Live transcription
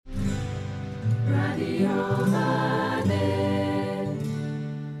Radio Vanne,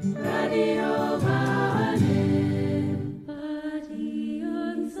 Radio Vanne,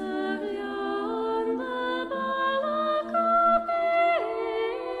 Badion Savion Labalakabe.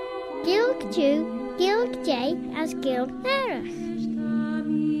 Gilg Jew, Gilg J as Gilg Nerach.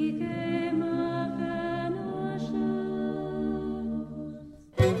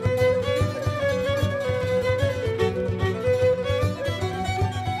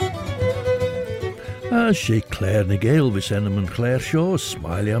 Sé Claire na Gael vis enam and Claire Shaw,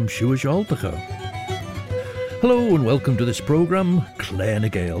 smiley am Shuish Altacha. Hello and welcome to this programme, Claire na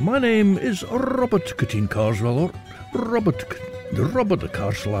Gael. My name is Robert Cuttin Carswell, or Robert the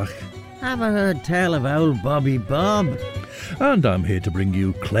Carslach. Have I heard tell of old Bobby Bob? And I'm here to bring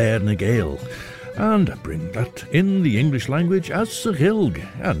you Claire na Gael. And bring that in the English language as Sahilg.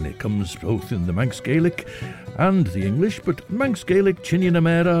 And it comes both in the Manx Gaelic and the English, but Manx Gaelic, Chinian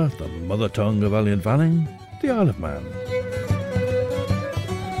Amera, the mother tongue of Alian Vanning, the Isle of Man.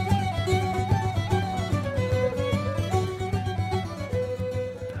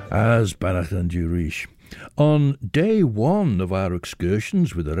 As Banach and Jurish. On day one of our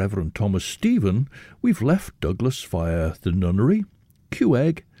excursions with the Reverend Thomas Stephen, we've left Douglas via the Nunnery,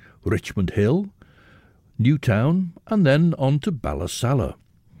 Quegg, Richmond Hill, Newtown, and then on to Ballasalla.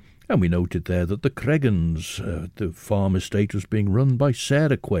 And we noted there that the Creggans, the farm estate, was being run by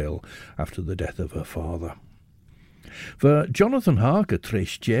Sarah Quayle after the death of her father. For Jonathan Harker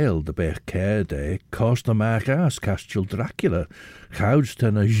tres jail the bech care de cost the margas castil Dracula, gouds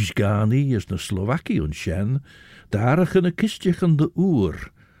ten a Zgani is na Slovakian shen, darach en a kistjach en de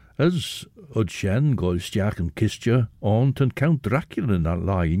oer, as od shen goilstjach en kistja on ten Count Dracula na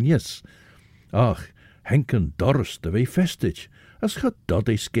line, yes. Ach, henken dorst de way festig, as gaat dod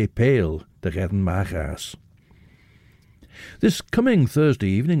escapeel de redden margas. This coming Thursday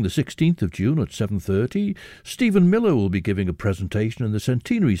evening, the 16th of June at 7:30, Stephen Miller will be giving a presentation in the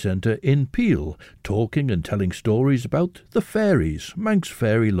Centenary Centre in Peel, talking and telling stories about the fairies, Manx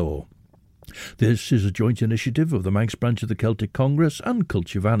fairy lore. This is a joint initiative of the Manx branch of the Celtic Congress and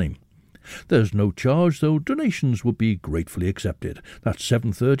Culture Vanning. There's no charge, though donations would be gratefully accepted. That's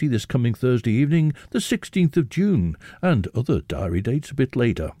 7:30 this coming Thursday evening, the 16th of June, and other diary dates a bit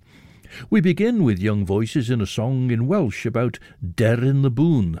later. We begin with young voices in a song in Welsh about Derin the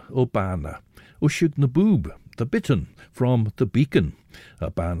Boon, o Bana, Ushig na Boob, the Bittern, from the Beacon,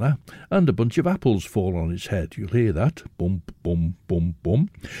 a Bana, and a bunch of apples fall on its head. You'll hear that. Bum, bum, bum, bum.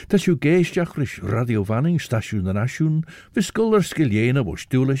 Tashu geishtach rish Radio Vanning, Stasiwn na Nasiwn, Viskull ar Skiliena was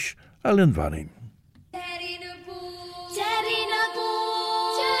Dúlish, Alan Vanning.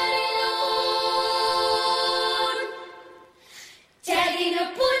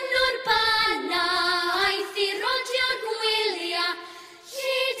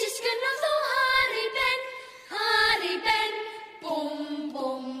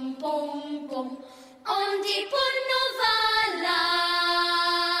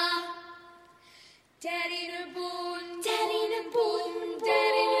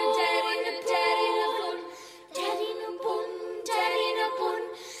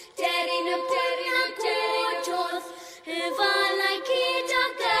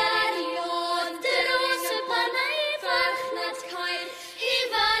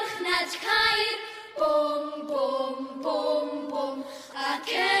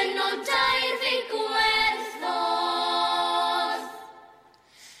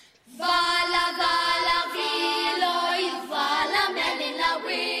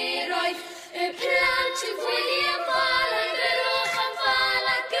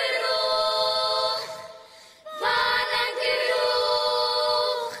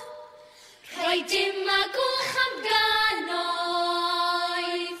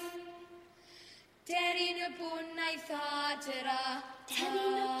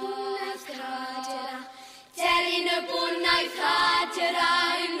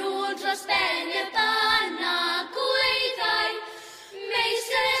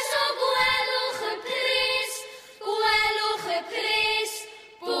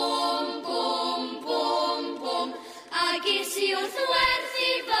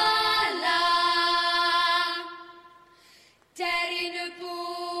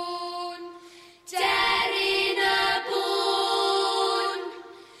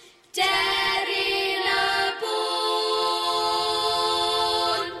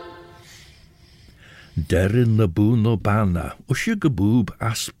 Derin the Boon o Bana, Ushigaboob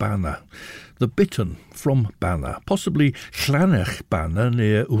as Bana, the Bittern from Bana, possibly Llanech Bana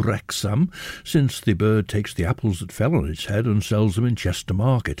near Wrexham, since the bird takes the apples that fell on its head and sells them in Chester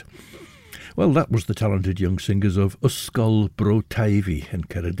Market. Well, that was the talented young singers of Ysgol Bro Teifi in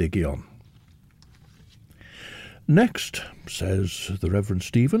Ceredigion. Next, says the Reverend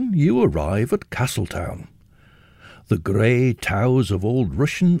Stephen, you arrive at Castletown. The grey towers of old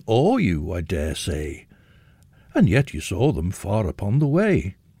Rushen awe you, I dare say, and yet you saw them far upon the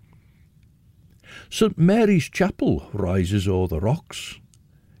way. St. Mary's Chapel rises o'er the rocks.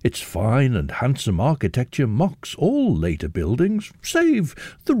 Its fine and handsome architecture mocks all later buildings, save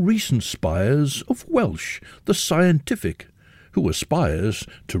the recent spires of Welsh, the scientific, who aspires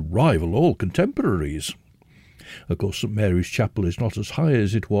to rival all contemporaries. Of course, St. Mary's Chapel is not as high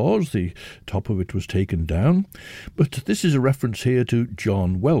as it was. The top of it was taken down. But this is a reference here to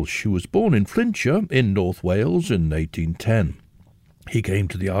John Welsh, who was born in Flintshire in North Wales in 1810. He came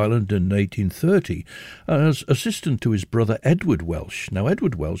to the island in 1830 as assistant to his brother Edward Welsh. Now,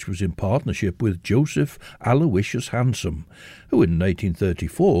 Edward Welsh was in partnership with Joseph Aloysius Hansom, who in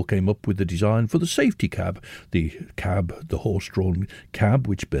 1834 came up with the design for the safety cab, the horse-drawn cab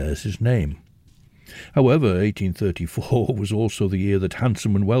which bears his name. However, 1834 was also the year that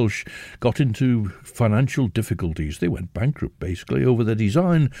Hansom and Welsh got into financial difficulties. They went bankrupt, basically, over their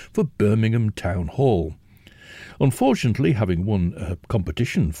design for Birmingham Town Hall. Unfortunately, having won a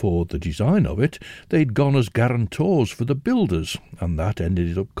competition for the design of it, they'd gone as guarantors for the builders, and that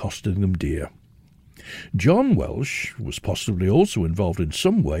ended up costing them dear. John Welsh was possibly also involved in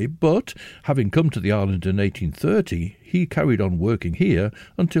some way, but having come to the island in 1830, he carried on working here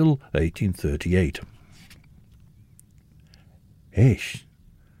until 1838. Eish,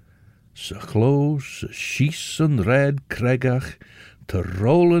 sa chlo, sa shees and red cregach, te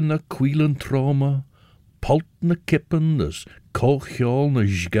rollen na queelen trauma, palt na kippen, as kochjol na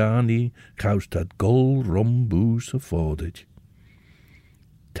jgani, chaus dat gol rumboos afforded.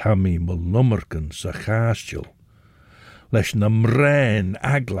 Tammy malummerken sa chastil, leis na mrain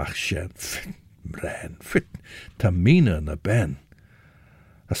aglach shen, mrain, fit, tamina na ben.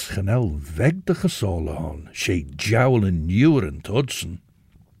 As genel weg de gesolle hon, she jowl en nieuren todsen.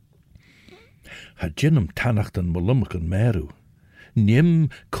 Ha jinnum tanachten malummerken meru. Nim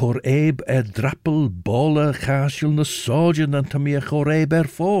cor eb drappel bolle chastil na sojen dan tamia cor eb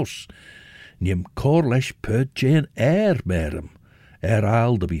fos. Nim cor leis per jen merem.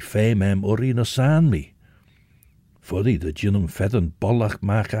 Al de be fame uri na san me. Fuddy the jinnum feathen bollach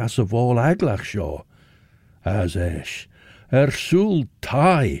mach as of all aglach shaw. As esh. Soul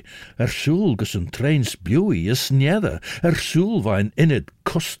tai, soul gus een train spewy is nether, soul vine inid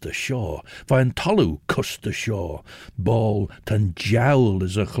custer shaw, vine tolu custer shaw, ball tan jowl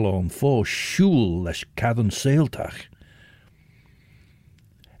is a chlon for shul lesh cadden sailtach.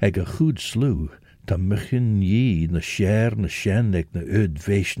 Eg a goed slew, ta michin ye na share na shennig na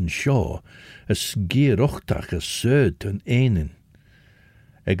udvation shaw, a sgier ochtach a serd tan einin.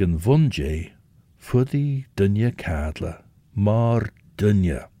 Eg an vunje, fuddy dunya cadla. Mar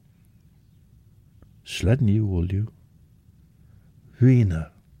dunya. Sledden you, will you?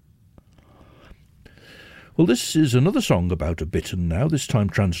 Vina. Well, this is another song about a bittern now, this time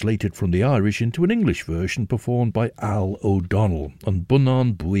translated from the Irish into an English version performed by Al O'Donnell on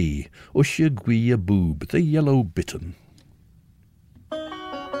Bunan Bui, Usha Gwia Boob, the Yellow Bittern.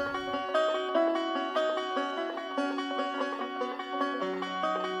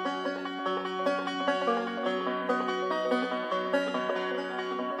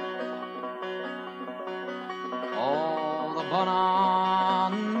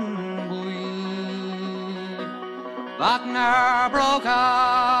 Wagner broke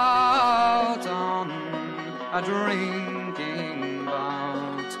out on a drinking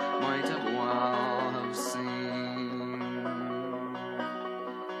bout, might have well have seen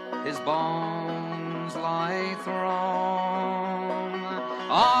his bones lie thrown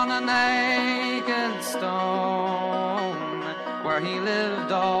on a naked stone, where he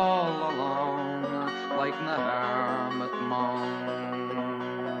lived all alone like the hermit monk.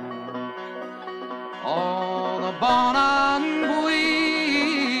 Oh, the Bonan Bui,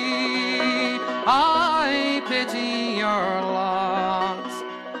 I pity your lot.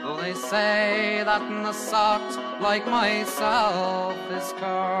 They say that the sot like myself is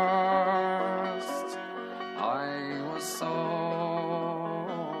cursed. I was sober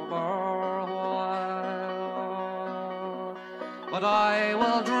a while, but I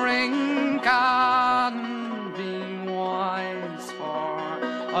will drink and be wise, for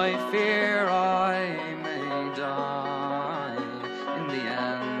I fear I may die in the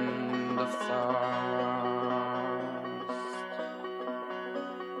end of thirst.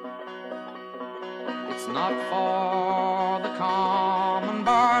 It's not for the common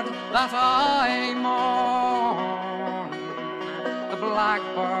bird that I mourn, the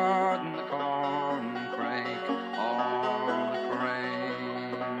blackbird and the corncrake or the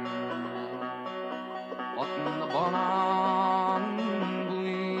crane, but in the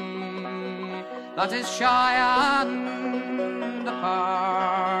Bunanblee that is shy and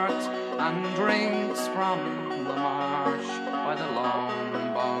apart and drinks from the marsh by the long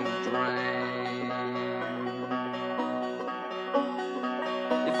bog drain.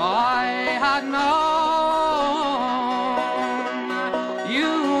 If I had known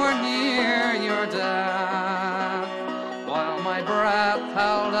you were near your death, while my breath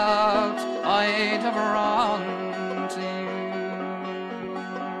held out, I'd have run to you,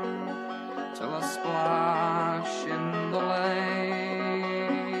 till a splash in the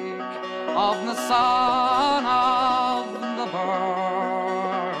lake of the son of the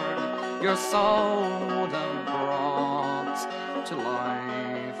bird your soul would have brought to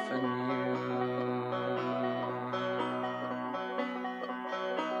life anew.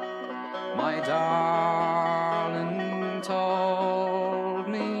 My darling told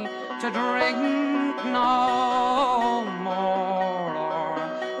me to drink no more, or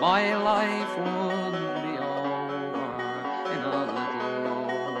my life would be over in a little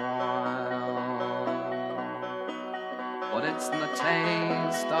while. But it's the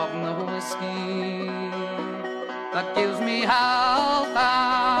taste of the whiskey that gives me health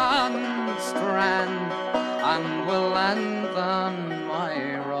and strength, and will lengthen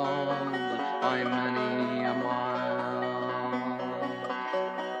my road by many a mile.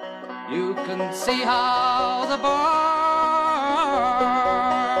 You can see how the bird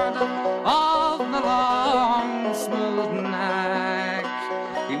of the long smooth neck,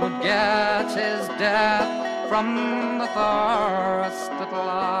 he would get his death from the thirst at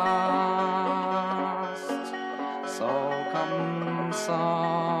last. So come,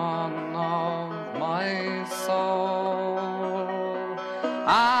 son of my soul,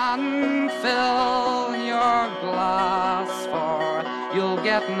 and fill your glass, for you'll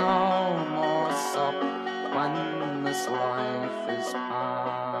get no more sup when this life is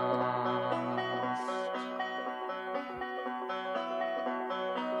past.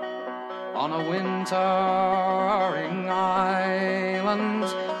 On a wintering island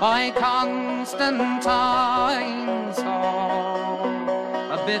by Constantine's hall,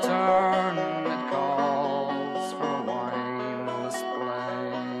 a bittern it calls for a wineless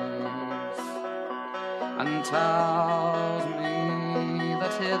place, and tells me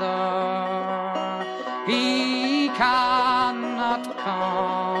that hither he cannot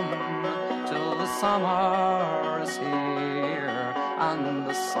come till the summer is here and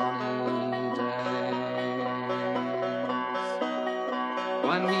the sunny days.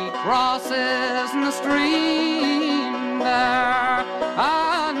 When he crosses the stream there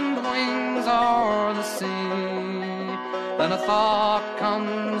and wings o'er the sea, then a thought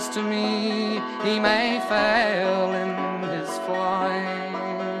comes to me, he may fail in his flight.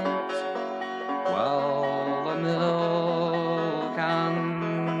 Well, the milk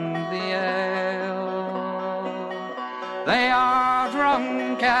and the ale, they are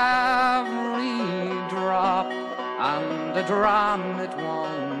drunk every drop, and a dram it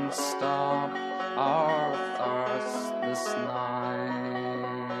won't stop our thirst this night.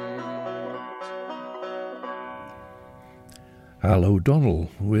 Al O'Donnell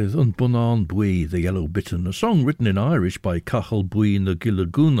with Bunanblee, the Yellow Bittern, a song written in Irish by Cachal Bui na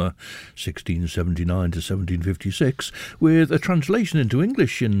Gilaguna, 1679 to 1756, with a translation into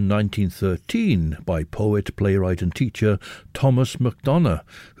English in 1913 by poet, playwright and teacher Thomas MacDonagh,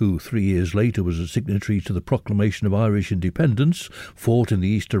 who 3 years later was a signatory to the Proclamation of Irish Independence, fought in the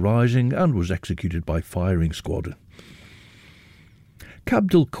Easter Rising and was executed by firing squad.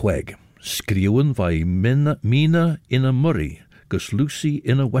 Cabdil Queg, skriwen vai Mina in a Murray, gus Lucy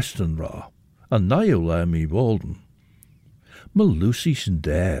in a Western Ra, a naiola mi Walden. Ma Lucy sin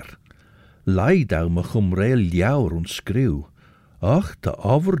der, lai dau ma chumrael liawr und skriw, ach ta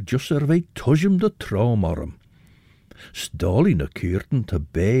over just vei tusjem de traumarm. Stoli na kuurten ta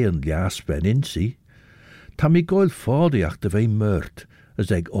bay en lias ben insi, ta mi goil fadiach de vei murt,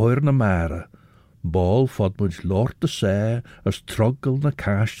 as eg oir na mare, ball fod much lort de say, as truggle na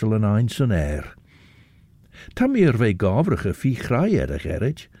castel en eins en air. Ta mi vei gavrige fi graierig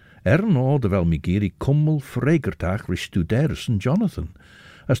errig, no de wel mi giri kummel fregertach ristuderis en Jonathan,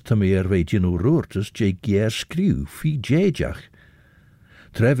 as ta mi vei gino roertes je gier skriw fi jejach.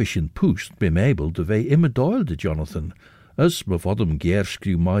 Trevish in poest bim able de vei immer doil de Jonathan, as me fodum gier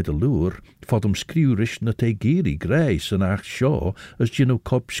skriw mai de loer, fodum skriw rish na te giri greis en ach shaw, as gino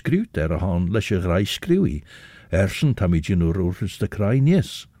kop skriwt a han lesje grei skriwi, ersen ta mi gino roertes de krai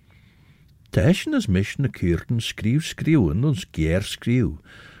nies. Teschen as mish na kuurten skriwen ons gier skriw,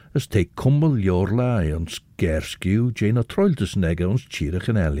 as te kummel jorlai ons gier skriw je na troiltes nege ons chirich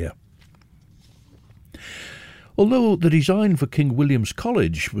en elia. Although the design for King William's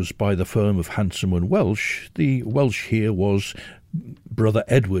College was by the firm of Hansom and Welsh, the Welsh here was Brother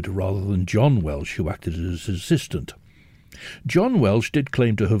Edward rather than John Welsh, who acted as his assistant. John Welsh did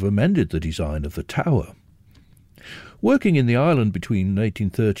claim to have amended the design of the tower. Working in the island between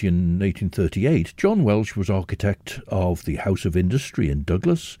 1830 and 1838, John Welsh was architect of the House of Industry in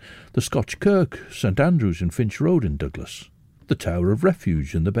Douglas, the Scotch Kirk, St Andrews in Finch Road in Douglas, the Tower of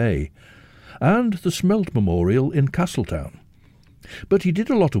Refuge in the Bay, and the Smelt Memorial in Castletown. But he did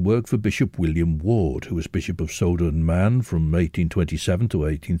a lot of work for Bishop William Ward, who was Bishop of Soda and Man from 1827 to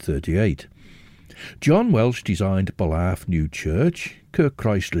 1838. John Welsh designed Ballaugh New Church, Kirk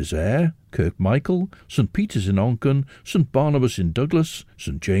Christ Lizare, Kirk Michael, St Peter's in Onchan, St Barnabas in Douglas,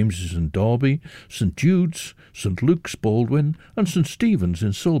 St James's in Derby, St Jude's, St Luke's Baldwin, and St Stephen's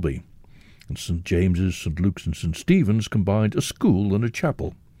in Sulby. And St James's, St Luke's and St Stephen's combined a school and a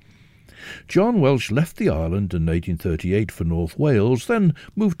chapel. John Welsh left the island in 1838 for North Wales, then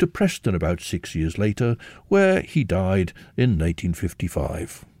moved to Preston about 6 years later, where he died in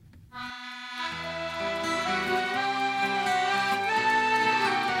 1855.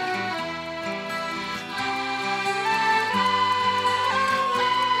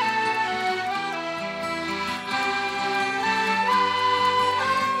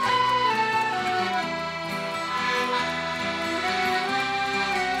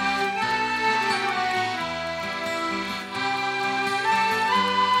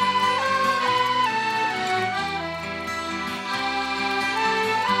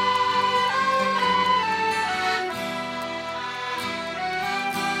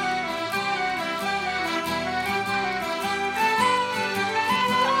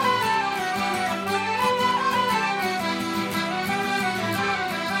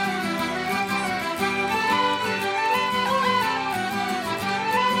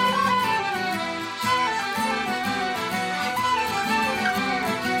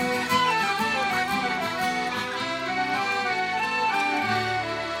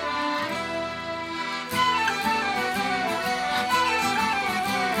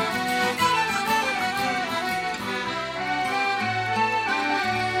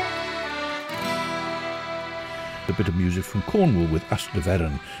 A bit of music from Cornwall with Astra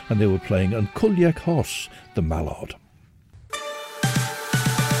Veron, and they were playing An Culliech Hoss, the Mallard.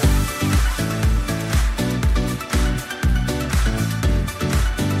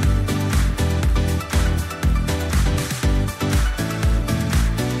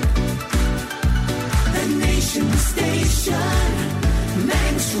 The Nation Station,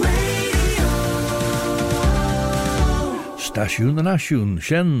 Manx Radio. Stasiwn yn asiwn,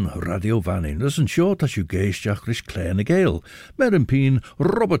 sien Radio Fannin, ys yn siwt as yw geistiach rys Clare na Gael. Mer yn pyn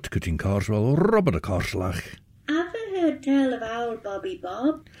Robert Cutting Carswell, Robert y Carslach. Have you heard tell of our Bobby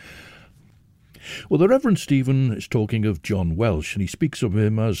Bob? Well, the Reverend Stephen is talking of John Welsh, and he speaks of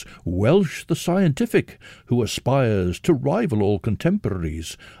him as Welsh the scientific, who aspires to rival all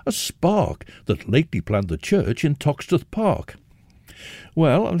contemporaries, a spark that lately planned the church in Toxteth Park.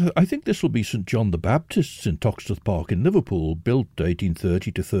 Well, I think this will be St John the Baptist's in Toxteth Park in Liverpool, built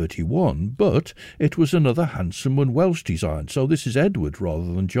 1830 to 31, but it was another Hansom and Welsh design, so this is Edward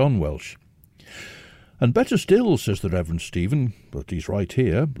rather than John Welsh. And better still, says the Reverend Stephen, but he's right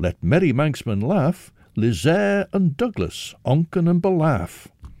here, let merry Manxmen laugh, Lizare and Douglas, Onchan and Ballaugh.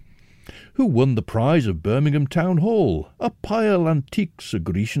 Who won the prize of Birmingham Town Hall, a pile antiques a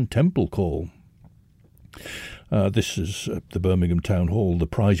Grecian temple call. This is the Birmingham Town Hall, the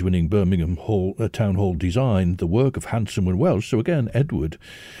prize-winning Birmingham Town Hall design, the work of Hansom and Welsh, so again, Edward.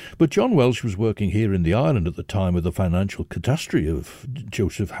 But John Welsh was working here in the island at the time of the financial catastrophe of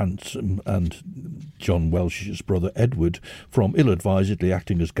Joseph Hansom and John Welsh's brother Edward, from ill-advisedly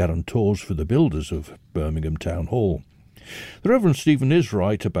acting as guarantors for the builders of Birmingham Town Hall. The Reverend Stephen is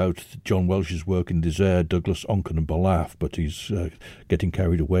right about John Welsh's work in Lizare, Douglas, Onchan and Ballaugh, but he's getting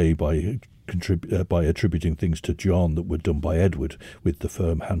carried away by attributing things to John that were done by Edward with the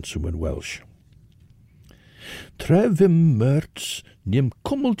firm Hansom and Welsh. Trefim merts nim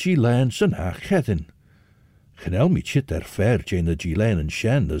cummel G-Lane sy'n achedyn. Chanel mi chit fair jane the G-Lane and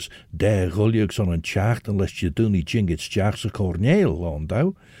shen as der gulligs on an chacht unless you do ni jingits jachs a cornel on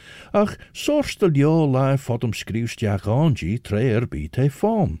thou. Ach, source the lio lai fodum skriws jach ongi tre be te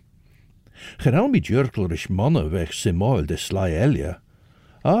form. Chanel mi jurklerish monne weg simoil de sly elia.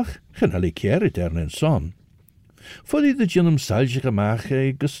 Ach, chanel I kerit en son. Foddy the jinnum salge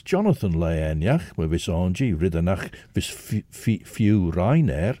gemache gus Jonathan laenjach, we vis ongi riddenach vis few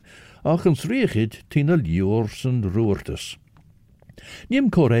reiner, ach ons riechid tina liors and roertes. Nim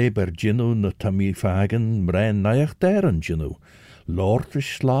corre ber jinnu na tami fagen mren naiach deren jinnu,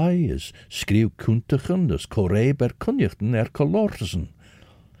 Lortris slai is skriw kuntigen as koreber kunjichten kolortesen.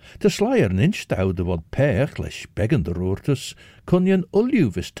 De slaier instouwde wat perch leis beggen de roortes kunjen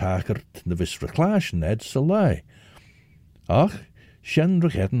ulju vis takert na vis verklaasjen ed salai. Ach, sjen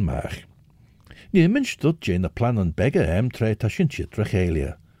regedden maag. Nie minst dat je na plannen begge hem tre taschintje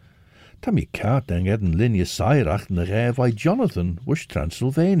tregelia. Tammy kaart en edden linje sairach na rei Jonathan was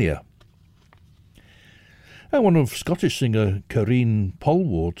Transylvania. And one of Scottish singer Corinne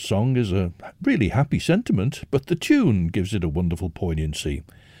Polward's song is a really happy sentiment, but the tune gives it a wonderful poignancy.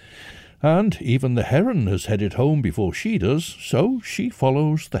 And even the heron has headed home before she does, so she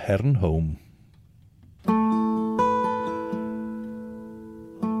follows the heron home.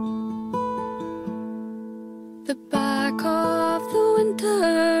 The back of the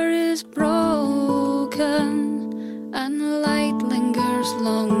winter is broken, and light lingers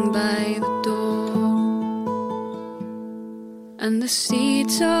long by the door, and the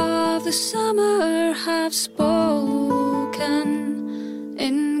seeds of the summer have spoken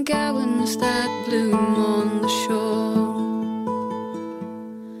in gowans that bloom on the shore.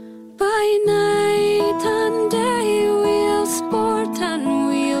 By night and day we'll sport and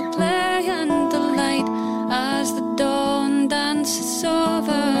we'll play and delight as the dawn dances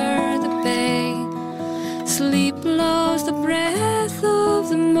over the bay. Sleep blows the breath of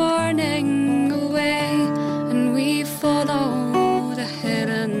the morning away, and we follow the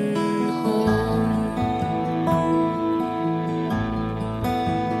heron home.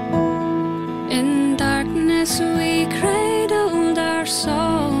 In darkness we cradled our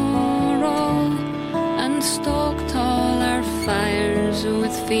sorrow and stoked all our fires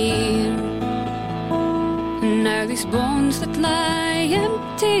with fear. Now these bones that lie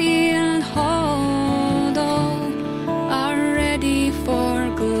empty and hollow are ready for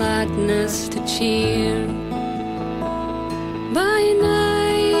gladness to cheer. By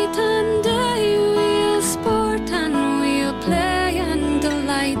night and day we'll sport and we'll play and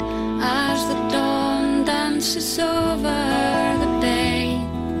delight as the dawn dances over the bay.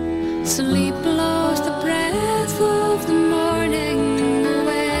 Sleep blows the breath of the morning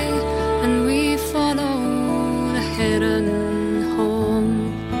away, and we follow the heron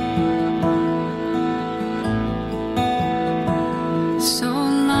home. So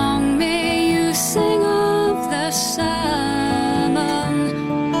long may you sing of the salmon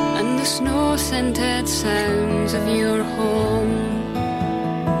and the snow-scented sounds of your home,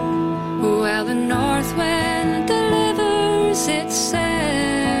 while the north wind delivers its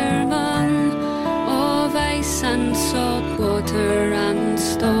sermon of ice and salt water and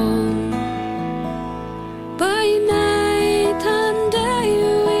stone. By night and day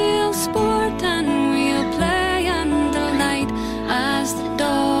we'll sport and we'll play and delight as the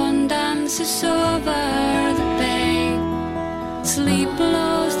dawn dances over the bay. Sleep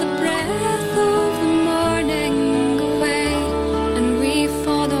blows the breath of the morning away, and we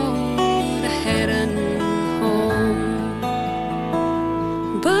follow the heron home.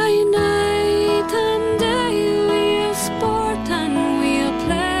 By night and day we'll sport and we'll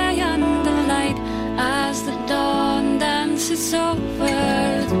play and delight as the dawn dances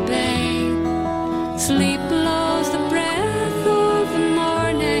over the bay. Sleep blows the breath of the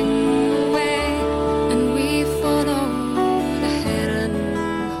morning away, and we follow the heron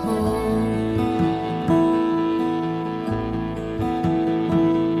home.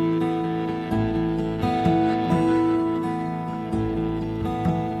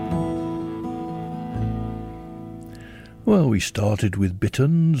 Well, we started with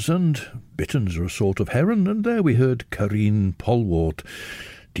bitterns, and bitterns are a sort of heron, and there we heard Corinne Polward,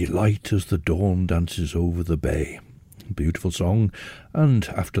 Delight as the dawn dances over the bay. Beautiful song, and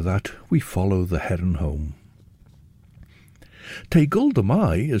after that we follow the heron home. Te gulda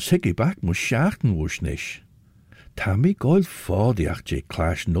mai as higgy back mus schachten wush nish. Tammy goil fodiach je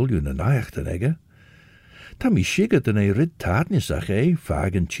clash nullion en aichten egge. Tammy shigget en rid taarnisach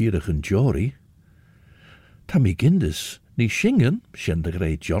vagen chierig en jory. Tammy gindis, ni shingen, shen de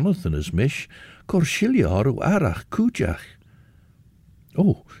grey Jonathan as mish, corsilia haru arach kujach.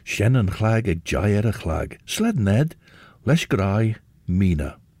 Oh, shen en chlag eg jayer chlag, sled ned, lesh grai,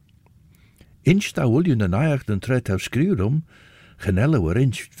 mina. Inch da wullion en aichten tret av skriurum, genelle wer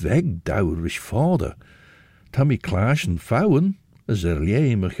inch weg dauer is vader. Tammy clash en fouwen, as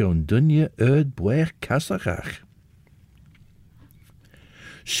lie me gewoon dunje uit boer kassachach.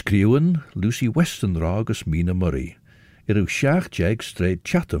 Skriwen Lucy Westenragus Mina Murray, iru schachtjeg straight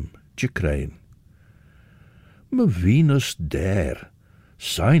Chatham, Jacrain. Me Venus der,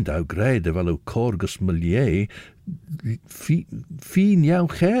 signed au grey de wel corgus milieu, fien jou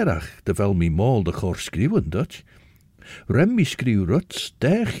gerach, de wel mi mal de chor skriwen Dutch. Remmi skriw ruts,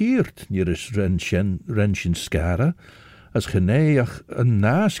 der chiert, nier is renshin skara, as geneach een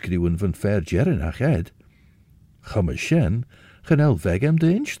naskriwen van ver jerin ach ed. Chamme shen, genel weg hem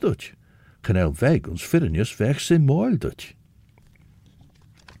de inch dutch. Genel weg ons firinius weg sin moil dutch.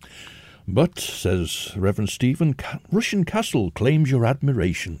 But, says Reverend Stephen, Rushen Castle claims your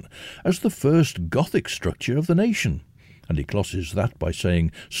admiration as the first Gothic structure of the nation. And he glosses that by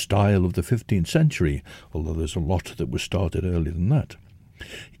saying style of the 15th century, although there's a lot that was started earlier than that.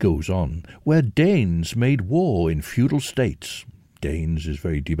 He goes on, where Danes made war in feudal states. Danes is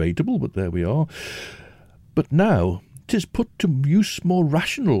very debatable, but there we are. But now 'tis put to use more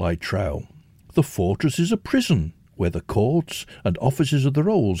rational, I trow. The fortress is a prison, where the courts and offices of the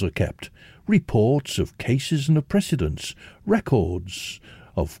rolls are kept, reports of cases and of precedents, records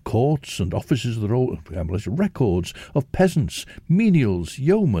of courts and offices of the roll, records of peasants, menials,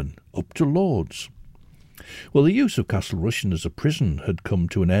 yeomen, up to lords. Well, the use of Castle Rushen as a prison had come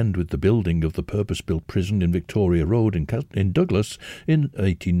to an end with the building of the purpose-built prison in Victoria Road in Douglas in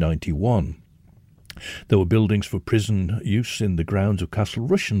 1891. There were buildings for prison use in the grounds of Castle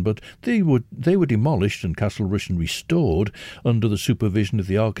Rushen, but they were demolished and Castle Rushen restored under the supervision of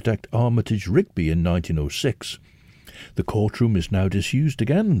the architect Armitage Rigby in 1906. The courtroom is now disused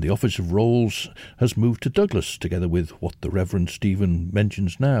again. The Office of Rolls has moved to Douglas, together with what the Reverend Stephen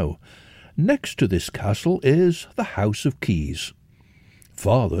mentions now. Next to this castle is the House of Keys.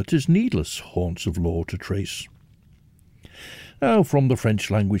 Farther 'tis needless haunts of law to trace. Now, from the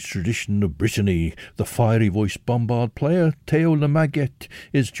French-language tradition of Brittany, the fiery-voiced bombard player Théo Le Maguette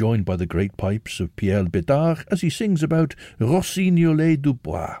is joined by the great pipes of Pierre Bédard as he sings about Rossignolet du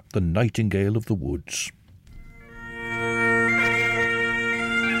Bois, the nightingale of the woods.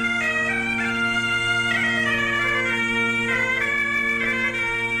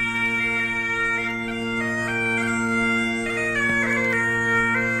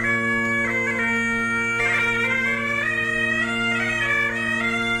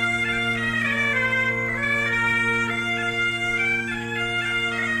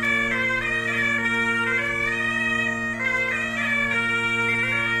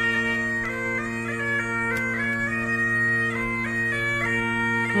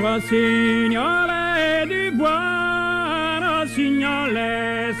 Rossignolet du bois,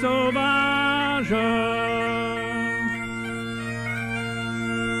 rossignolet sauvage.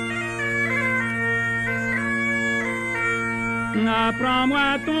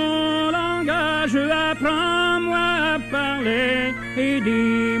 Apprends-moi ton langage, apprends-moi à parler et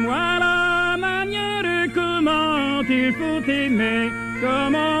dis-moi la manière comment il faut aimer,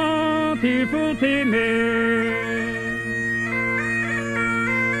 comment il faut aimer.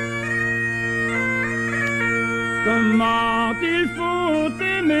 Comment il faut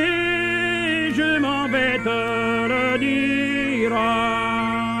aimer, je m'en vais te le dire.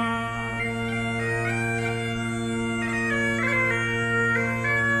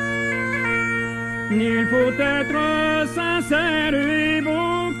 Il faut être sincère et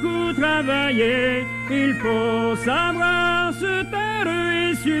beaucoup travailler. Il faut savoir se taire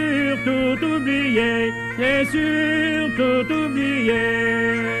et surtout oublier, et surtout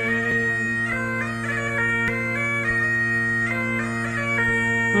oublier.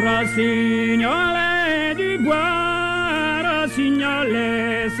 Rossignolet du bois,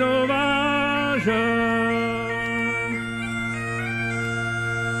 rossignolet sauvage.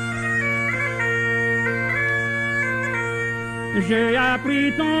 J'ai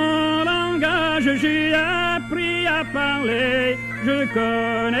appris ton langage, j'ai appris à parler. Je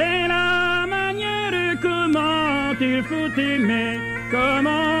connais la manière comment il faut aimer,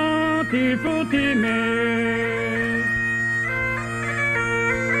 comment il faut aimer.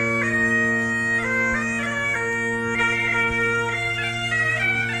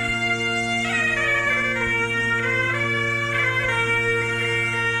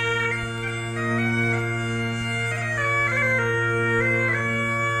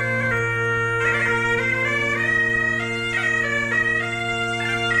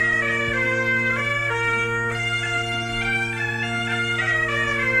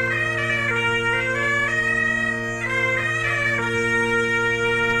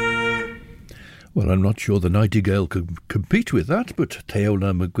 Well, I'm not sure the Nightingale could compete with that, but Théo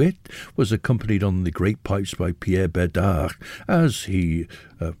Le Maguette was accompanied on the great pipes by Pierre Bédard as he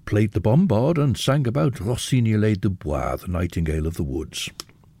played the bombard and sang about Rossignolet du Bois, the nightingale of the woods.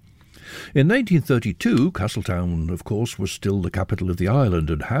 In 1932, Castletown, of course, was still the capital of the island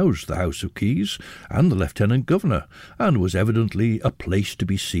and housed the House of Keys and the Lieutenant Governor, and was evidently a place to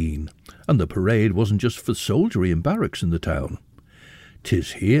be seen. And the parade wasn't just for soldiery and barracks in the town.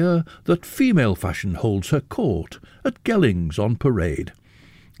 'Tis here that female fashion holds her court, at Gellings on Parade.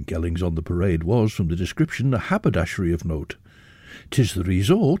 Gellings on the Parade was, from the description, a haberdashery of note. 'Tis the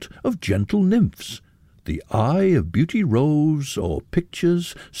resort of gentle nymphs, the eye of beauty roves o'er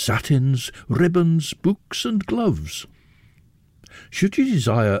pictures, satins, ribbons, books, and gloves. Should you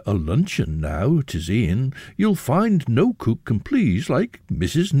desire a luncheon now, 'tis e'en, you'll find no cook can please like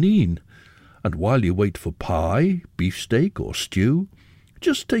Mrs. Neen. And while you wait for pie, beefsteak, or stew,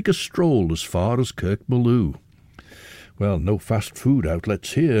 just take a stroll as far as Kirkmaloo. Well, no fast food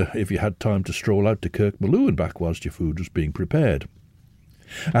outlets here, if you had time to stroll out to Kirkmaloo and back whilst your food was being prepared.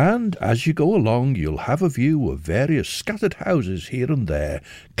 And as you go along, you'll have a view of various scattered houses here and there.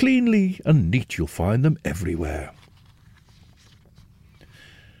 Cleanly and neat you'll find them everywhere.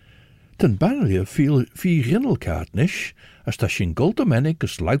 Ten bannelia fi rinnelkaart as ta sin goldomennig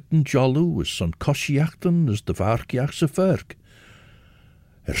as louten jollu as son koshiachten as de varkiach se verk.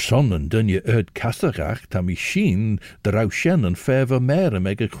 Son en dunje uit kasserach ta mi schien de rau shen en fever mere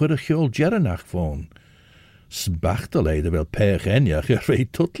meg a chwyrachjol jerenach von. Sbachteleide wel per genjach rei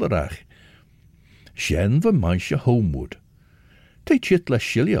tutlerach. Shen van manche homewood. Te chit la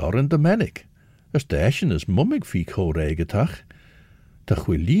shiliar en de mennig, as de eschen as mummig fi cho regetach. Ta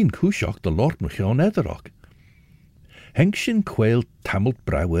chwilien kushach de lort mech on ederach. Henk sin kweil tamelt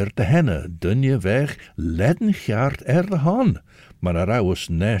brouwer de henne, dunje weg ledden jaart de han, maar a rauwes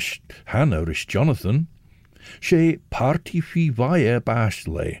nest hanna is Jonathan. She party fi vaie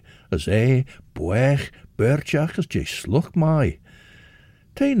bastle, as boeg, beurtjach as je sluch mai.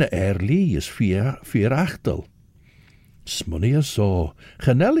 Teine erlie is vier achtel. Smunny as so,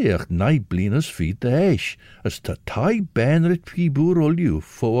 genelliach nai blinas fi de eish, as ta tai benrit fi boer olju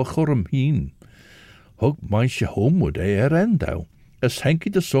fo a chorum hien. Hug manche homewood endau, as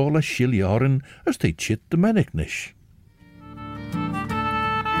henky de sola shiliaren as they chit de menignish.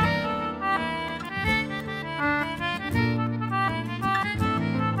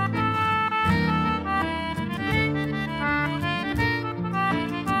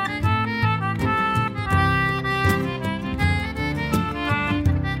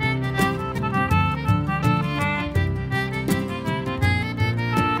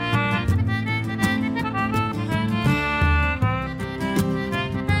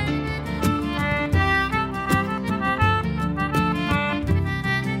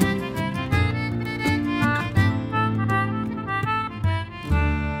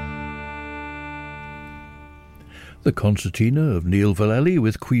 The Concertina of Neil Vallely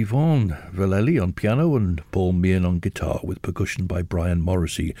with Cuivon Vallely on piano and Paul Meehan on guitar with percussion by Brian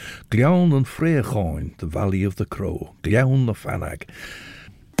Morrissey. Gliaun and Freachoin, the Valley of the Crow. Gliaun the Fanag.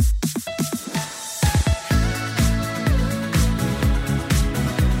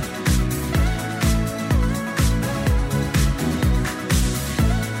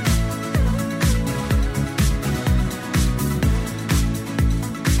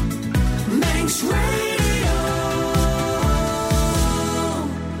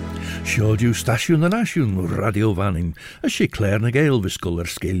 Siodiw stasiwn yn asiwn Radio Fanning, a si Claire na Gael visgol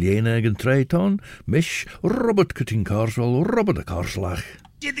sgelieneg yn treiton, mish Robert Cutting Carswell, Robert a Carslach.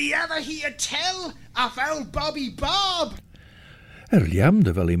 Did the other hear tell of old Bobby Bob? Liam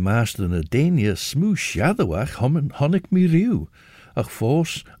de wel I master na Dania smooth shadowach honnig mi riw, ach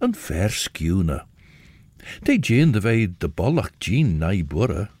fos yn fair skewna. Te Jane de vei de bollach Jean na I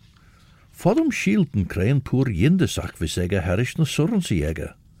burra. Fodum shielden krein poor jindesach visega herish na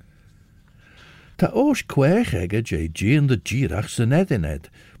surrensiega. Ta oos kweich ege je Jean de girach zijn edined,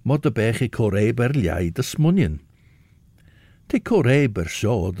 mod de beche koreber liai de smunien. Te koreber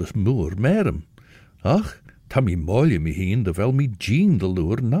so de moer merem. Ach, ta mi molje mi heen de wel mi Jean de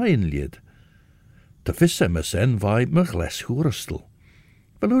loer naien lied. Ta visse me sen vai mech les hoerestel.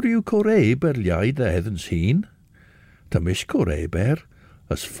 Wel oor u koreber liai de edens heen? Ta mis koreber,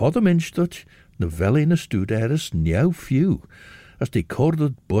 as fodde minstut, ne wel in a studeres nieuw few. As die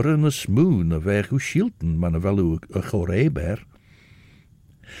corded burren na smoe na weg u shielten man wel u a choreber.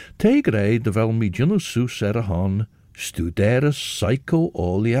 Tegrei de wel mi junus sus a han, studeres psycho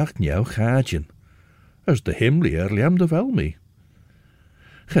oliach nieuw gajen. As de himli liam de wel mi.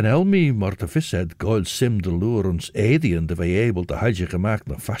 Genel mi maar te vised goil sim de loer ons edien de wij able to hadje gemaakt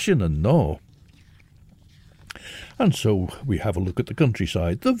na fashion and no. And so we have a look at the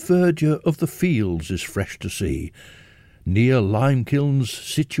countryside. The verdure of the fields is fresh to see. Near lime kilns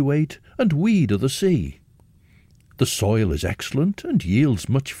situate, and weed of the sea. The soil is excellent, and yields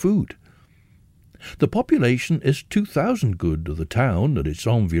much food. The population is 2,000 good of the town and its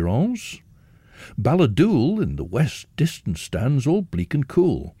environs. Balladool in the west distance stands all bleak and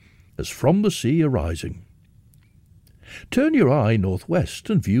cool, as from the sea arising. Turn your eye northwest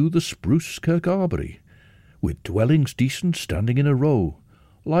and view the spruce Kirkarbery, with dwellings decent standing in a row,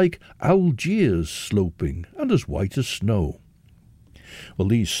 like Algiers sloping and as white as snow. Well,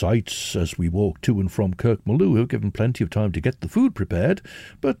 these sights as we walk to and from Kirkmaloo have given plenty of time to get the food prepared,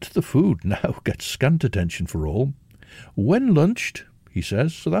 but the food now gets scant attention for all. When lunched, he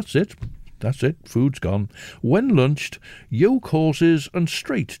says, so that's it, food's gone. When lunched, yoke horses and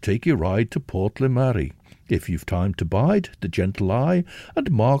straight take your ride to Port Limari. If you've time to bide the gentle eye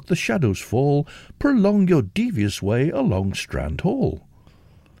and mark the shadows fall, prolong your devious way along Strand Hall.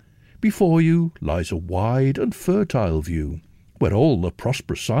 Before you lies a wide and fertile view, where all the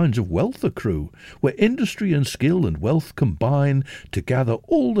prosperous signs of wealth accrue, where industry and skill and wealth combine to gather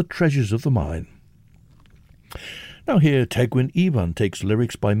all the treasures of the mine. Now here Tegwin Ivan takes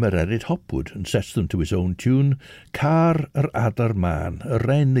lyrics by Mererid Hopwood and sets them to his own tune, Car Adar Man, a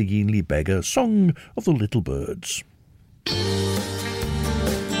Wren the Yeenly Beggar, Song of the Little Birds.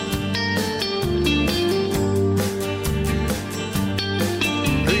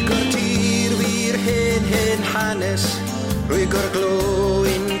 Rwygo'r glo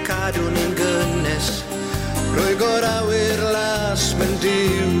i'n cadw ni'n gynnes Rwygo'r awyr las mewn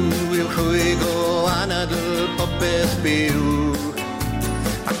diw I'w rwygo anadl popeth byw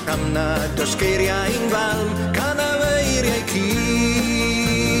Ac am nad os geiriau'n falm Can a feiriau cur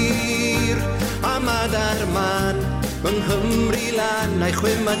A madar man Yng Nghymru lan A'i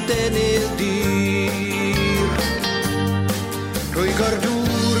chwym a denydd dyr Rwygo'r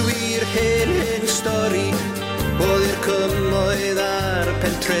dŵr wir hen stori Oedd i'r cymoedd ar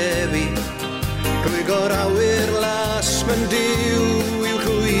pentrefi Rwygo'r awyr las mewn diw I'w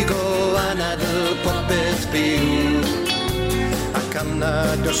rwygo anadl popeth byw Ac am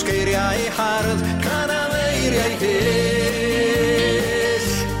nad os geiriau hardd Can a feiriau hyll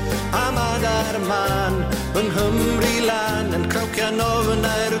A madar man Yng Nghymru lan Yn crawcian ofn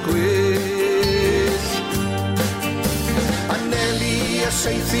a'r gwyll Aneli a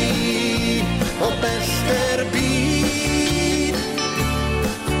seithi O bellter byd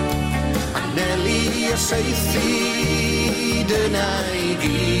Aneli a seithi dyna I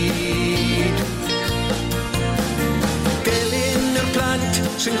gyd Gelyn yr plant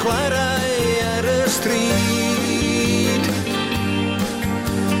sy'n chwarae ar y stryd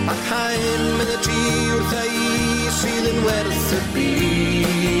Ac haen med y tŷ wrth ei sydd yn werth y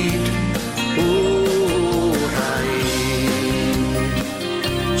byd O haen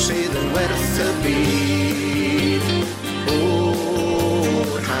sydd yn werth y byd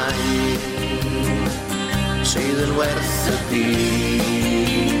O'r haen sydd yn werth y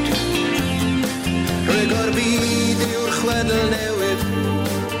byd Rwygo'r byd yw'r chwedl newydd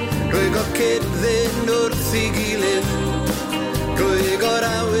Rwygo'r cydddyn wrth I gilydd Rwygo'r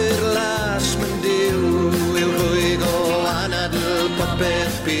awyr las mewn diw Yw rwygo anadl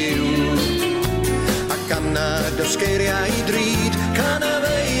popeth byw Ac am nad os geiriau drud Can a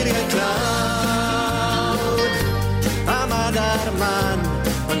feiriau tlawd A madar man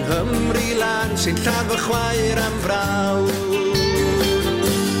Yng Nghymru lan Sy'n lladd fy chwaer am frawd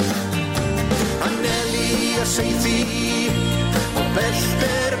Aneli a seithi O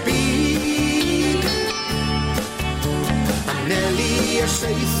bellter byd Aneli a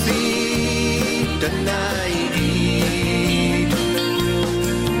seithi Dyna I gyd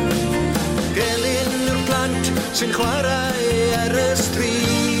Gelyn yr plant Sy'n chwarae ar y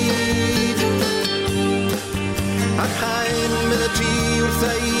stryd Ac haen med y tŷ wrth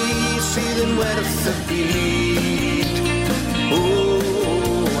ei sydd yn werth y byd O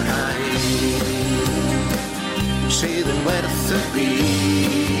haen sydd yn werth y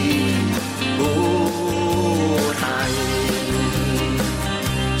byd O haen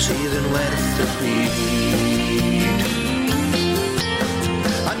sydd yn werth y byd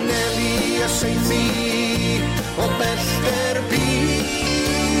Aneli a seithi O bellter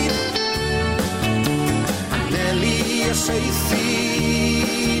byd Aneli a seithi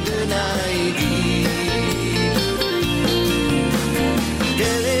dyna I gyd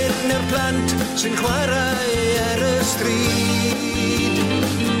Gelyn yr plant sy'n chwarae ar y stryd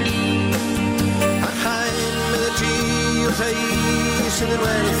Ac haen med y tŷ wrth ei sydd yn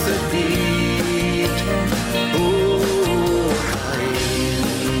werth y byd O haen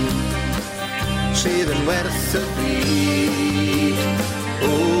sydd yn werth y byd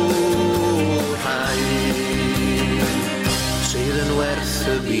O'r haen sydd yn werth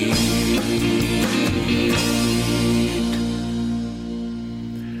y byd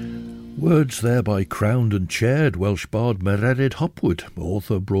Words there by crowned and chaired Welsh bard Mererid Hopwood,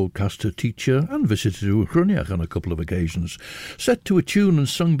 author, broadcaster, teacher and visitor to Hruniach on a couple of occasions, set to a tune and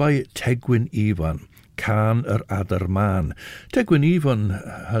sung by Tegwin Ivan. Can Adar Man. Tegwyn Ivan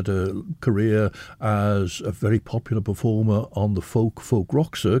had a career as a very popular performer on the folk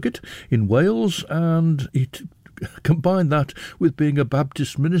rock circuit in Wales, and he combined that with being a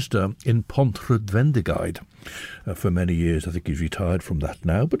Baptist minister in Pontrhyddfryndigide for many years. I think he's retired from that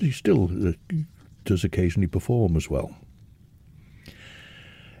now, but he still does occasionally perform as well.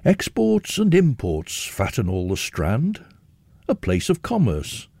 Exports and imports fatten all the strand, a place of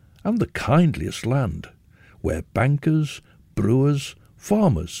commerce and the kindliest land, where bankers, brewers,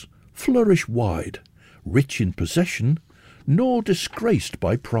 farmers flourish wide, rich in possession, nor disgraced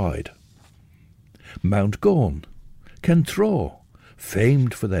by pride. Mount Gorn, Kentraw,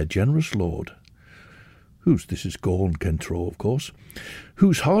 famed for their generous lord, this is Gorn Kentraw, of course,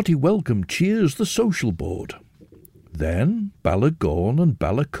 whose hearty welcome cheers the social board. Then Ballagorn and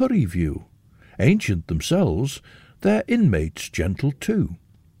Ballacurry view, ancient themselves, their inmates gentle too.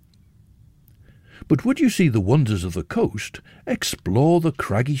 But would you see the wonders of the coast, explore the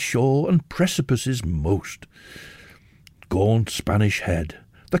craggy shore and precipices most. Gaunt Spanish Head,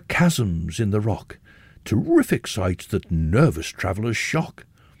 the chasms in the rock, terrific sights that nervous travellers shock,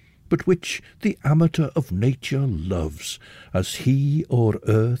 but which the amateur of nature loves, as he o'er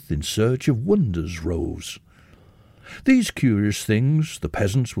earth in search of wonders roves. These curious things the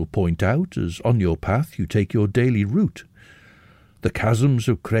peasants will point out as on your path you take your daily route. The chasms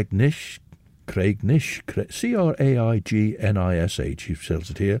of Craignish, C-R-A-I-G-N-I-S-H, he says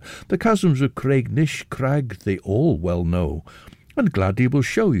it here. The chasms of Craignish Crag they all well know, and gladly will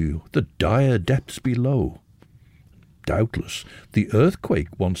show you the dire depths below. Doubtless the earthquake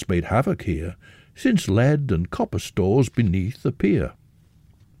once made havoc here, since lead and copper stores beneath appear.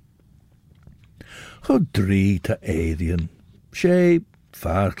 Drí ta éidean, sé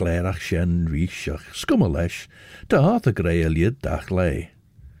far gléirach shen ríseach scummalesh ta hath a gréiliad dach lei.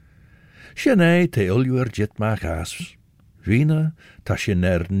 Shenné te uljuer jitmach as, Rina ta shen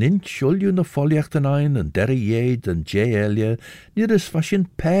ninch ulju na foliacht an ein and derry yed and elia nidus fashin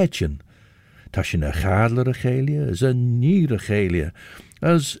pechen, ta shen a chadler a chelia as a nier a chelia,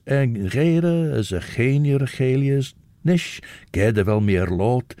 as en gere as a genier a chelias, nish gede wel meer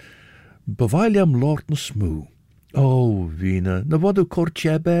lot, Bevailiam Lord na smoo. O, Vina, na wadu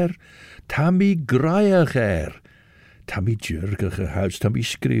kortjeber, tammy graiach tammy jurgige huis, tammy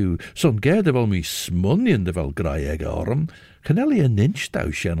screw, son gerde wel mi smunnion de wel graiach arm, canelli a ninch thou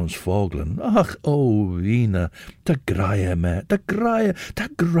shen ons voglen. Ach, o, Vina, ta graia mer,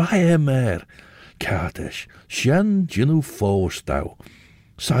 Katesh, shen ginu fos thou.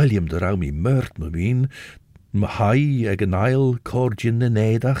 Silium de rau mi murt me wien, ma hai ag an ail corgin na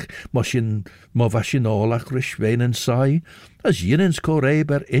nédach, ma vashin olach rishvein and sai, as yinens cor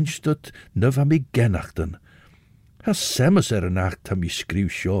eber instut na va mi genachten. Has semas an acht ta mi screw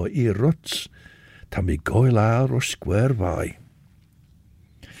shaw I ruts, ta mi goil ar or square vai.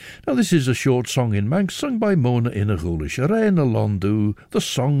 Now this is a short song in Manx sung by Mona Inaghulish, Arain Alondu, the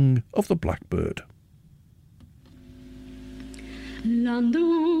song of the blackbird.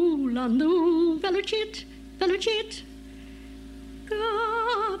 Landu, landu, velocit, velocit,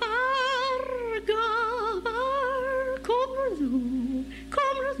 gavar, gavar, komrðu,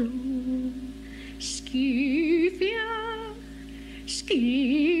 skifja,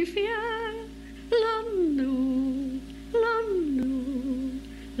 skifja, landu, landu,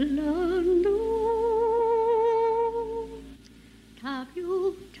 landu.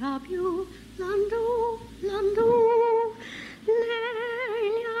 Tabju, tabju, landu, landu,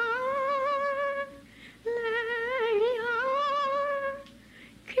 Leia, Leia,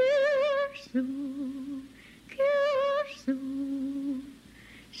 Kirsu, Kirsu,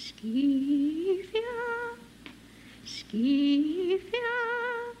 Skifja, Skifja,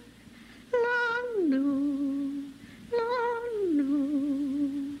 Landu, Landu,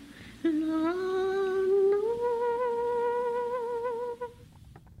 Landu.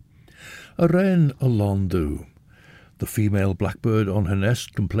 Arain Alondu, the female blackbird on her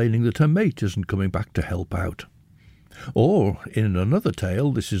nest complaining that her mate isn't coming back to help out. Or, in another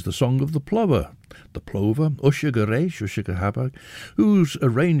tale, this is the song of the plover, Usha Garesh, Usha Gahabag, who's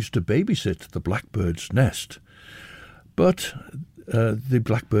arranged to babysit the blackbird's nest. But the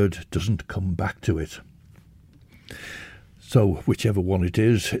blackbird doesn't come back to it. So, whichever one it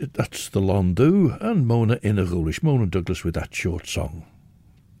is, that's the Landu and Mona Inaghulish, Mona Douglas with that short song.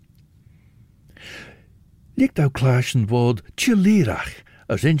 Lik thou clashen word chilirach,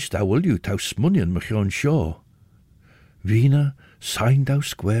 as inch thou will you thou smunnion machon shaw. Vina, sign thou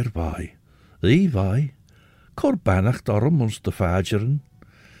square by, thee vai, cor banach dorum ons de fageren,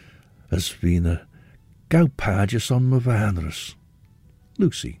 as Vina, gau pages on my vanrus.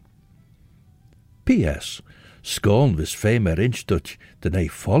 Lucy. P.S. Scorn vis fémer inch dut den ei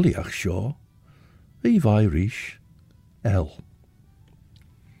foliach seo. Eve Irish, L.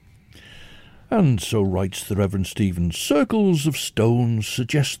 And so writes the Reverend Stephen, circles of stones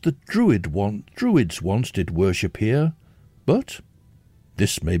suggest that druids once did worship here, but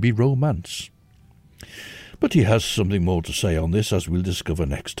this may be romance. But he has something more to say on this, as we'll discover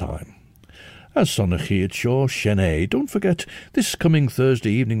next time. As Sonachid Shaw, Chennai. Don't forget, this coming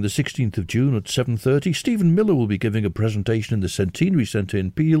Thursday evening, the 16th of June at 7:30, Stephen Miller will be giving a presentation in the Centenary Centre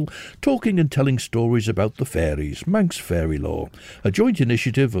in Peel, talking and telling stories about the fairies, Manx Fairy Law, a joint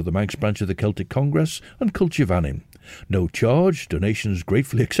initiative of the Manx branch of the Celtic Congress and Culture Vannin. No charge, donations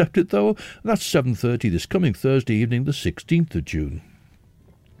gratefully accepted though. That's 7:30 this coming Thursday evening, the 16th of June.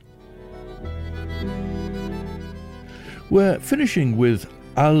 We're finishing with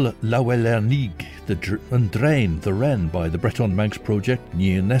Al Lawelernig, and Drain, the Wren by the Breton Manx project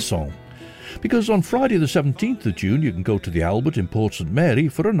Nier Nesson. Because on Friday the 17th of June you can go to the Albert in Port St Mary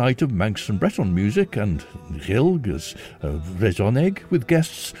for a night of Manx and Breton music and Rilgas Rezoneg with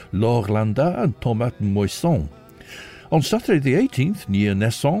guests Laure Landa and Thomas Moisson. On Saturday the 18th, Nier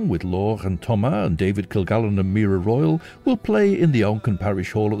Nesson with Laure and Thomas and David Kilgallen and Mira Royal will play in the Onken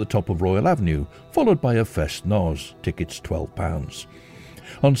Parish Hall at the top of Royal Avenue, followed by a Fest Nos, tickets £12.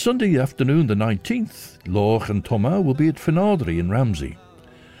 On Sunday afternoon the 19th, Laure and Thomas will be at Finardry in Ramsey.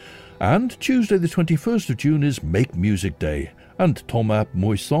 And Tuesday the 21st of June is Make Music Day, and Thomas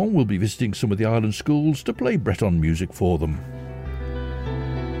Moisson will be visiting some of the island schools to play Breton music for them.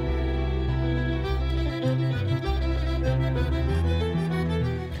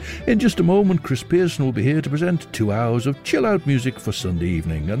 In just a moment, Chris Pearson will be here to present 2 hours of chill-out music for Sunday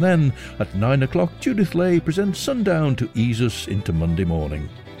evening, and then at 9 o'clock, Judith Lay presents Sundown to ease us into Monday morning.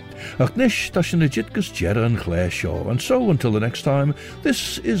 Achnish tashin jitkas Jera and Claire Shaw, and so until the next time,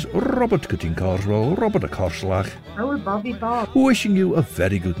 this is Robert Cutting Carswell, Robert a Corslach. Our Bobby Bob. Wishing you a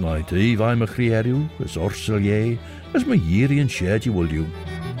very good night. Eve I'm a Crieriu, as Orselier, as my Yeri and Shared you will you.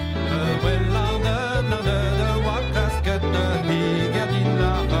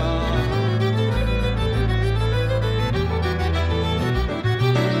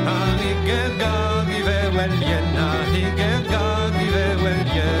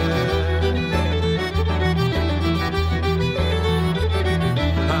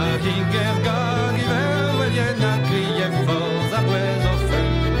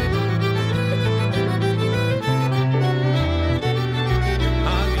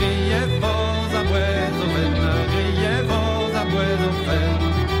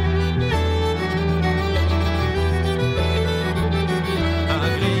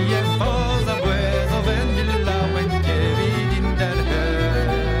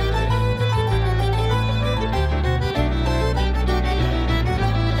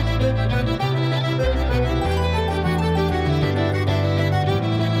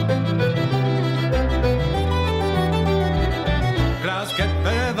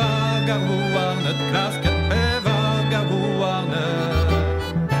 Glas